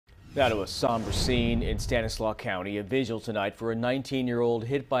Now to a somber scene in Stanislaus County. A vigil tonight for a 19-year-old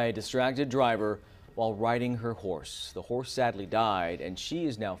hit by a distracted driver while riding her horse. The horse sadly died, and she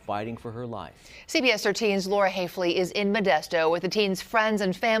is now fighting for her life. CBS 13's Laura Hafley is in Modesto with the teen's friends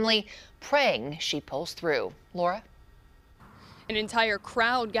and family praying she pulls through. Laura? An entire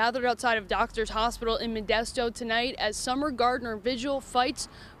crowd gathered outside of Doctors Hospital in Modesto tonight as Summer Gardner Vigil fights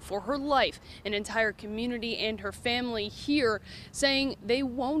for her life. An entire community and her family here saying they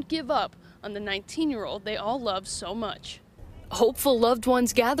won't give up on the 19-year-old they all love so much. Hopeful loved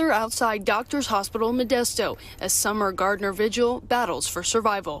ones gather outside Doctors Hospital in Modesto as Summer Gardner Vigil battles for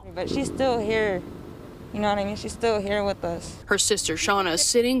survival. But she's still here. You know what I mean? She's still here with us. Her sister Shauna is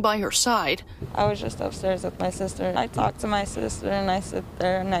sitting by her side. I was just upstairs with my sister. I talked to my sister and I sit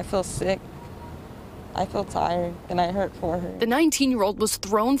there and I feel sick. I feel tired and I hurt for her. The 19-year-old was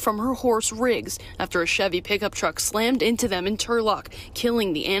thrown from her horse Riggs after a Chevy pickup truck slammed into them in Turlock,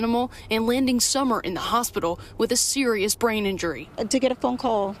 killing the animal and landing Summer in the hospital with a serious brain injury. To get a phone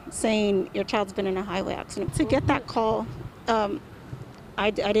call saying your child's been in a highway accident, to get that call,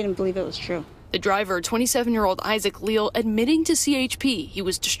 I didn't believe it was true. The driver, 27-year-old Isaac Leal, admitting to CHP he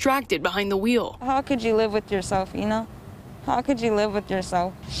was distracted behind the wheel. How could you live with yourself, you know? How could you live with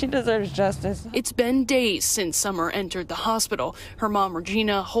yourself? She deserves justice. It's been days since Summer entered the hospital. Her mom,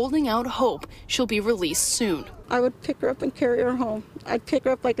 Regina, holding out hope she'll be released soon. I would pick her up and carry her home. I'd pick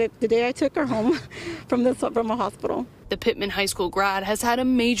her up like the day I took her home from a hospital. The Pittman High School grad has had a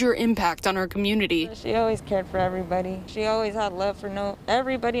major impact on her community. She always cared for everybody. She always had love for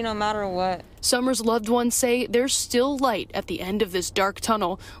everybody, no matter what. Summer's loved ones say there's still light at the end of this dark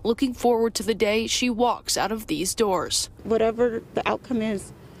tunnel, looking forward to the day she walks out of these doors. Whatever the outcome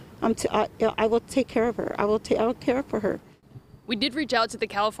is, I will take care of her. I will care for her. We did reach out to the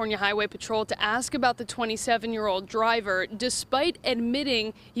California Highway Patrol to ask about the 27-year-old driver. Despite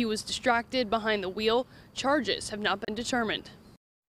admitting he was distracted behind the wheel, charges have not been determined.